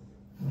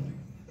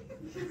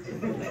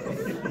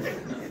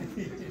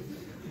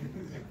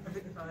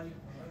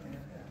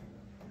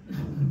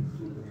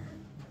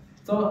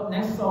 So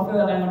next software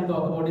that I'm going to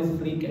talk about is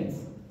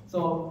Frequency.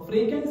 So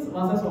Frequency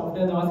was a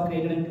software that was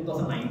created in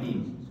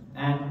 2019,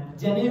 and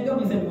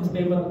Janayugam is a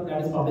newspaper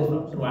that is published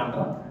from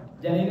Trivandrum.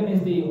 Janayugam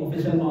is the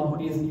official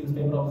mouthpiece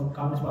newspaper of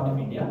Communist Party of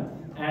India,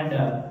 and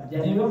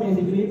Janayugam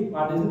basically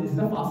what is it? This is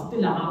the first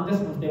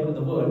largest newspaper in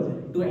the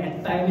world to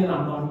entirely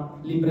run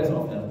on Libre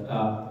software,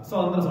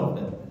 Swతంtra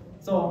software.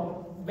 So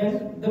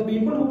when the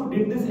people who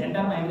did this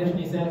entire migration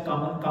is a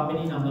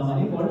company in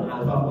Andamari called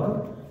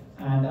Alpha,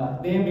 and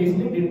they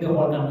basically did the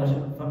whole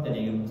conversion from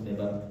Janayugam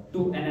newspaper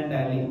to an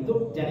entirely.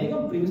 So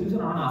Janayugam previously was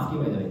on ASCII,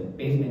 by the way,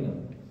 pagemaker.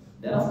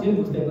 There are still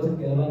newspapers in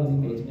Kerala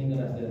using pagemaker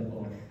as their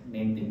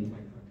main thing.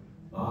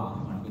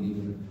 Wow,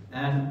 unbelievable.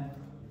 And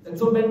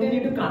so when they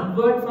need to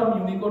convert from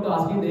Unicode to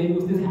ASCII, they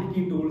use these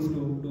hacky tools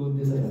to do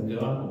this as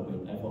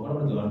government. I forgot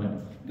about the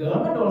government.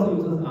 Government also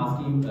uses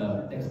ASCII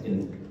text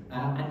skills.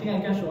 I think I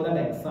can show that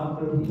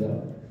example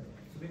here.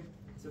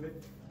 Subin,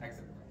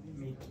 accept.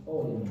 Me.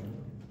 Oh, yeah.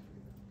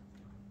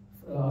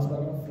 I was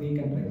talking about free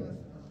country.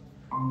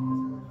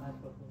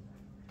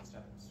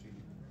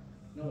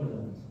 No, no.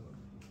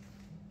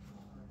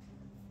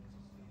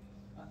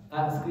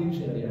 Screen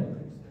share, yeah.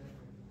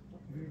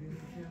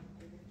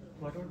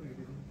 What about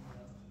video?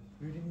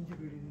 Video ninja.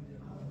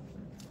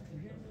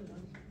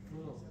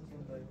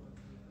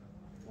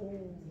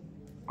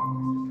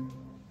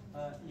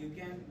 You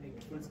can like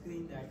full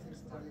screen access.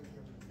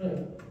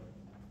 Right.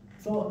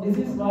 So this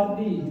is what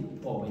the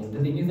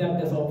thing is that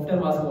the software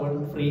was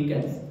called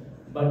Frequency,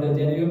 but the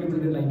Janayugam people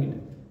didn't like it,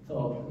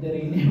 so they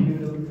renamed it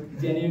to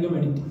Janayugam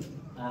Edit.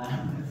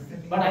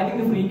 But I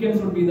think the Frequency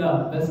would be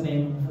the best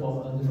name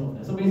for the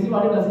software. So basically,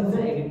 what it does is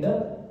an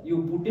editor.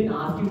 You put in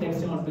ASCII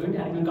text onto it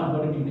and it will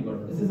convert it to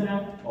Unicode.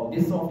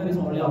 This software is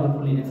only available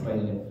for Linux, by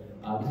the way.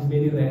 This is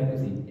very rare to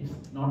see. It's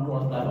not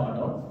cross-platform at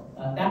all.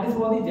 That is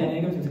for the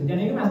Janayugam system.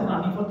 Janayugam has been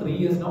running for 3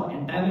 years now,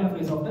 entirely on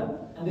free software,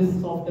 and this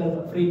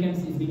software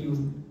Frequency is being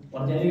used,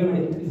 or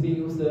Janayugam is being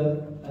used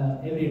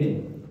every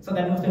day. So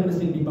that newspaper is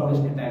still being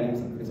published entirely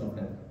using free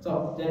software.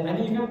 So I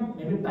think you can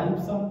maybe type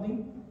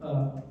something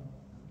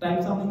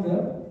there.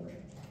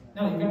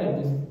 No, you can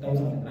type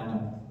something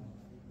random.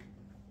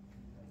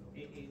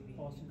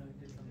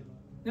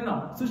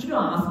 No, switch to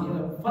ASCII.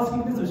 First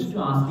click the switch to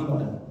ASCII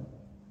button.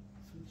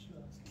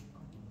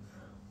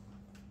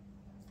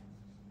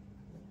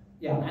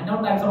 Yeah, and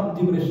now type some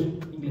gibberish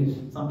English,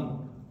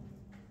 something.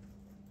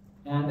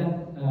 And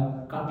then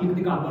click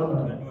the convert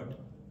button.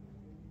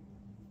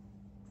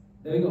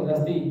 There we go,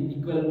 that's the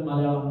equal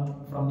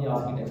Malayalam from the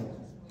ASCII text.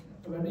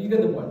 So you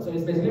get the point. So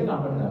it's basically a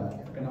converter.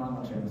 Okay, now I'm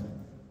not sharing this.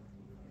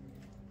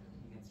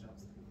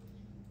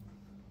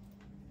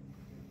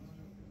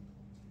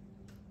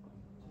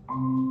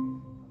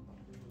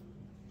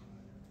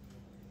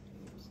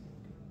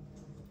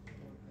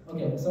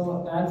 Okay,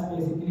 so that's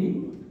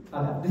basically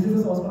this is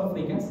the source code of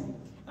Frequency,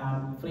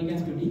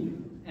 Frequency QT,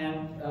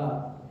 and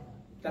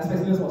that's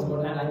basically the source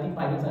code. And I think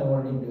Python I've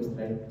already introduced,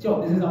 right?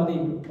 So this is how the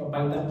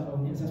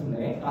Python instance will look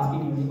like. ASCII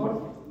to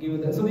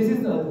Unicode. So this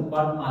is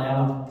what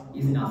Malayalam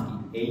is in ASCII.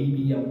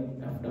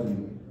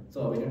 AEBFW.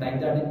 So when you type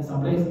that in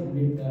some place, it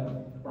will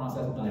pronounce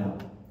as Malayalam.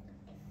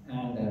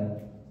 And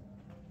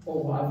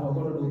oh, I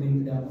forgot to do the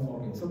demo.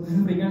 Okay, so this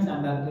is Frequency,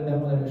 and that's the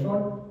demo that I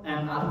showed.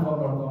 And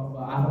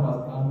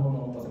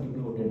alpha.com was the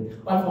people who did.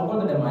 But I forgot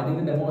the demo. I think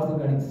the demo was the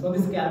guidance. So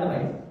this is character,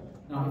 right?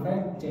 Now, if I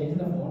change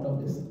the font of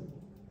this,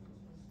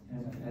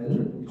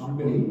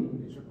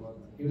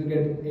 you will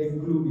get a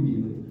glue with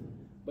you.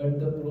 But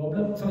the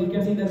problem, so you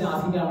can see that the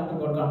ASCII character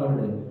got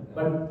converted.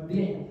 But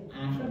the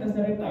actual text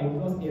that I typed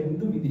was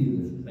endu with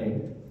this,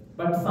 right?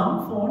 But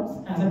some fonts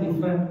has a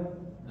different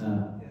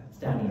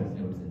standard,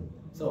 I would say.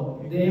 So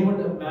they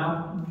would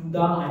map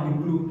the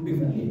and glue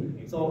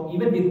differently. So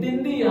even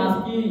within the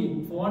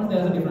ASCII font, there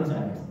is a different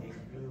standard.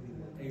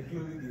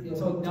 Yeah,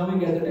 so now we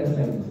get the text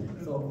like this.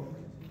 So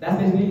that's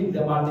basically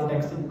about the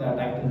text in the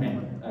title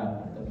meant.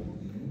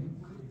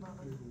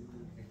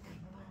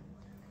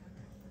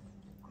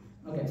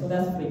 Okay, so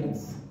that's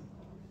Frequency.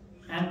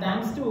 And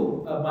thanks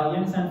to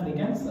Bayans and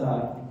Freakens,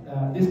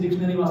 this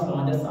dictionary was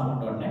launched as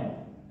Salmon.net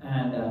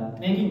and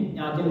making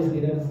Nyakali's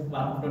readers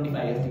work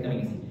 25 years becoming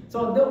easy.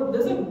 So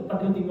there's a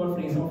particular thing about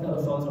free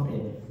software, source of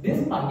data.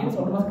 This Bayans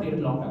software was created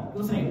long time,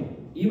 2008.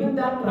 Even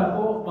that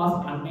repo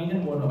was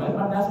unmaintained for a while,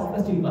 but that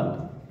software still worked.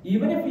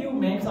 Even if you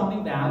make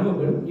something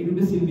valuable, it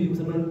will still be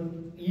usable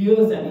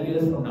years and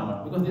years from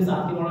now. Because this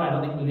article, I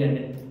don't think will be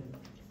ended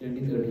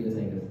 20, 30 years,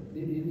 I guess.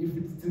 If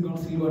it's still going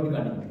to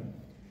continue.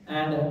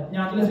 And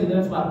Nyakali's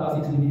readers work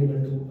was easily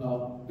able to,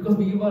 because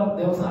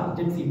there was an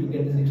urgency to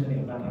get this dictionary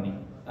up and running.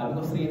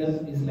 Because readers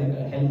is like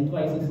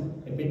health-wise is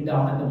a bit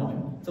down at the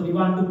moment. So we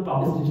want to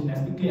publish this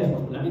as quickly as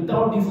possible. And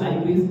without these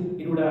libraries,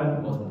 it would have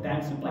been possible.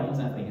 Thanks to Bayans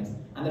and Freakens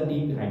and the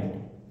team behind it.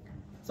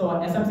 So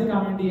SMC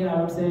community,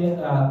 I would say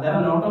there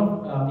are a lot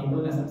of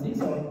people in SMC.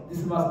 So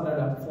this was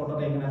the photo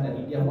taken at the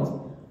India Post.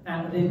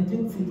 And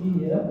Ranjit Siby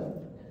here,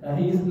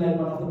 he is like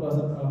one of the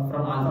person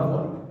from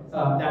AlphaGo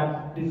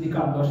that did the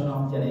conversion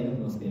of Janaic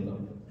newspaper.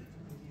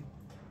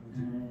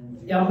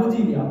 Yeah,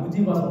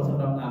 Muji was also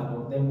from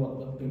AlphaGo. They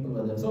both people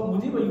were there. So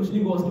Muji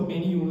usually goes to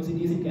many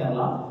universities in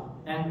Kerala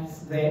and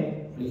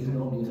say, please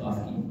don't use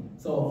ASCII.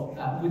 So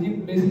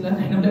Muji basically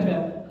kind of like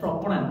a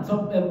proponent.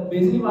 So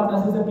basically what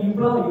does is that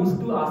people are used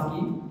to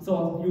ASCII.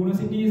 So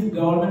universities,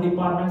 government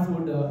departments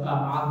would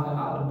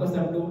request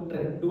them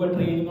to do a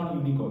training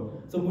on Unicode.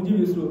 So Muji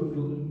used to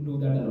do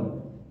that a lot.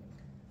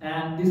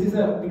 And this is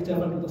a picture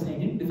from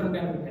 2018. Different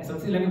kind of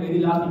SMC, like a very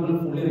large people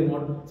fully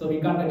remote. So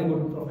we can't get a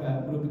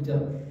good picture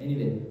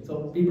anyway.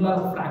 So people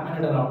are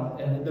fragmented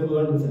around the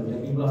world itself.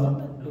 Like people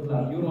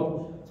are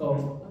Europe. So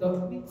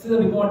this is a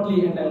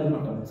remotely entirely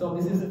remote. So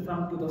this is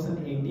from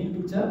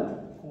 2018 picture.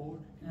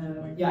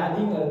 Yeah, I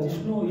think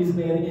Jishnu is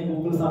wearing a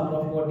Google Summer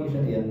of Code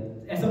t-shirt here.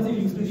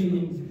 SMC used to be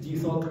in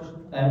GSOC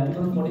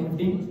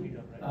 2014-15,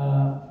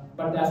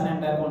 but that's an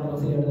entire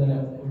controversy I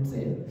would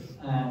say.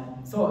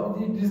 So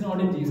it is not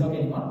in GSOC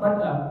anymore,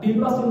 but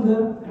people are still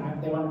there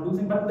and they want to do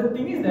things. But the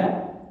thing is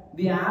that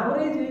the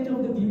average age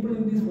of the people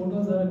in these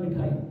photos are a bit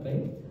high,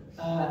 right?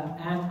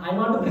 And I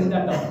want to bring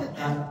that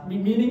down,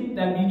 meaning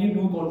that we need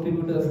new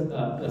contributors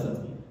to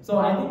SMC. So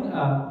I think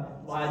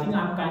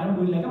I'm kind of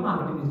doing like a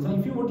marketing business. So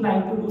if you would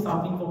like to do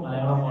something for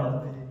Malayalam,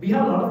 or we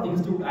have a lot of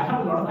things to, I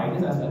have a lot of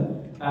ideas as well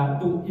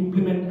to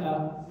implement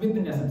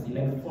within SMC,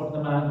 like for the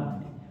Malayalam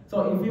community. So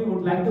if you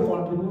would like to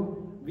contribute,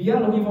 we are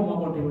looking for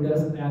more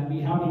contributors and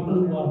we have people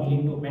who are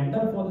willing to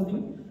mentor for this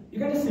thing. You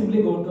can just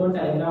simply go to a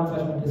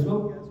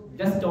Telegram/Facebook,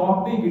 just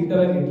talk to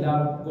GitHub and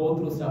GitLab, go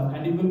through stuff,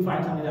 and you will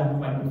find something that you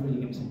might be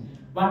really interesting.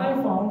 What I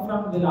found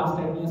from the last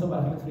 10 years of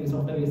working with free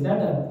software is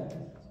that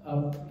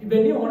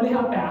when you only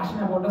have passion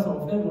about a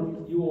software,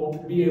 you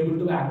won't be able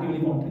to actively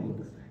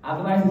contribute.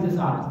 Otherwise, it's just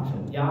artificial.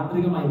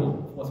 Yantrigamai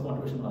was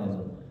contribution.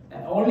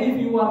 Only if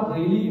you are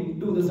really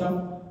into the stuff,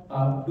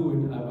 do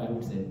it, I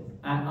would say.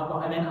 And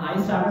when I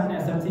started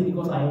in SMC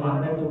because I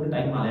wanted to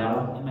type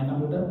Malayalam in my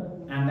computer,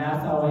 and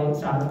that's how I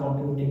started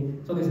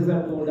contributing. So this is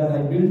a tool that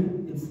I built.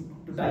 It's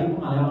to type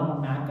Malayalam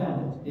on Mac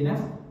and Linux.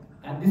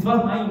 And this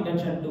was my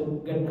intention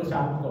to get to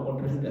start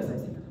contribution to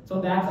SMC. So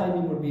that I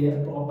think would be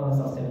a proper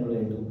sustainable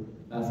way to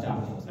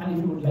start things. And if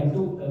you would like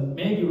to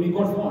make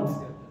Unicode fonts,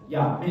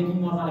 yeah, making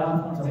more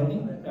Malayalam fonts or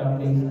anything,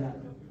 please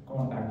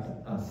contact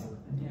us.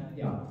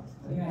 Yeah,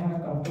 I think I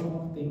have a couple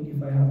more things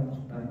if I have much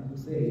time to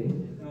say.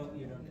 No,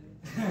 you don't.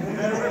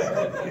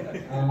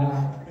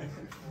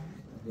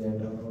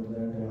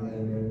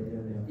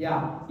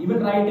 Yeah,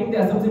 even writing the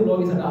SMC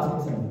blog is a task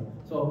itself.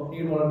 So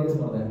need volunteers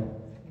for that.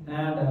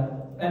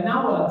 And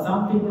now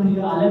some people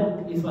here,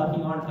 Alan is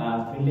working on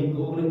building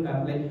Google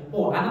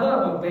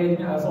another page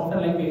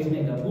software like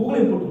PageMaker, Google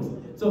input tools.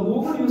 So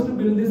Google used to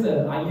build this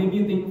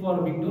IAB thing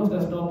for Windows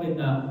desktop.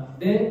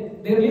 They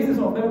released the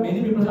software.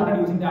 Many people started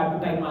using that to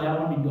type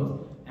Malayalam on Windows.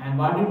 And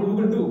what did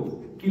Google do?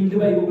 Killed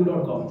by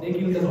Google.com. They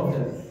killed the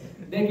software.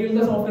 They killed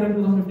the software in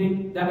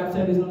 2015. That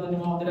website is not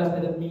anymore.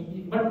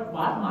 But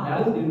what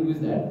Malayalam do is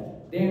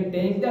that they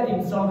take that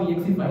install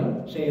exe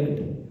file, share it.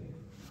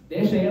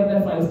 They share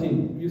that file still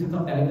using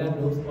some Telegram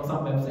groups or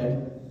some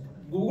website.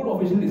 Google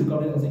officially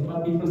discovered the thing,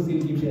 but people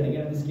still keep sharing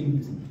it and still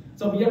using.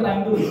 So we are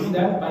trying to do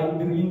that by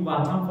bringing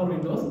Varnam for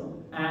Windows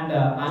and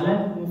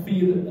Alan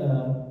Mufi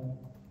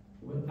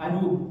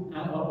Anu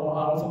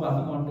are also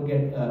working on to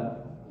get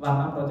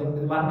Varnam project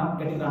with Varnam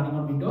getting running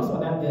on Windows so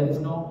that there is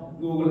no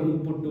Google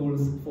input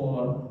tools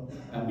for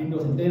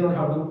Windows. They don't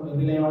have to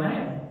rely on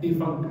a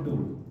defunct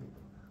tool.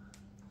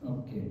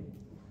 Okay.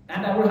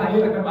 And I would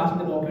highly recommend watching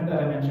the document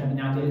that I mentioned,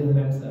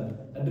 Nyakali's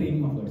a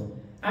dreaming of course.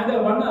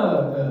 And one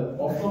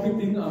off-topic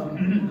thing, I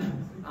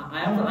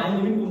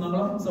live in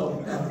Kundangalam,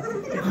 so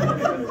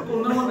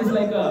Kundangalam is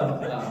like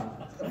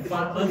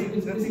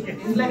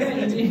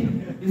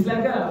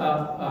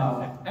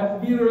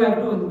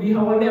we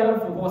already have a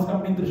FOSS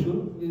company in Thrissur,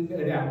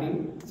 very active.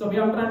 So we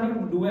are trying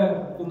to do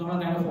a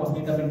Kundangalam kind of FOSS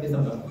meetup in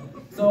December.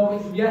 So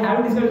we are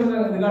having discussions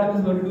regarding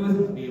this. What to do is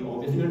we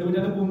obviously will do it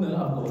at the Pune,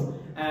 of course.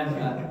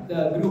 And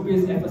the group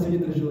is FSG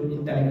Thrissur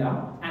in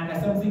Telegram, and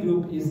SMC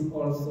group is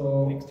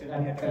also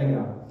at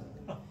Telegram.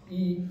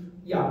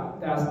 Yeah,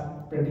 that's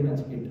pretty much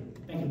it.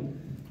 Thank you.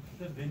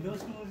 The Windows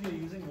tools you're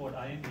using what?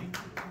 IMP?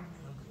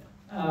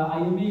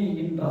 IME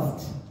in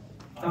Trust.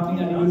 Something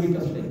that you will be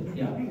trusted.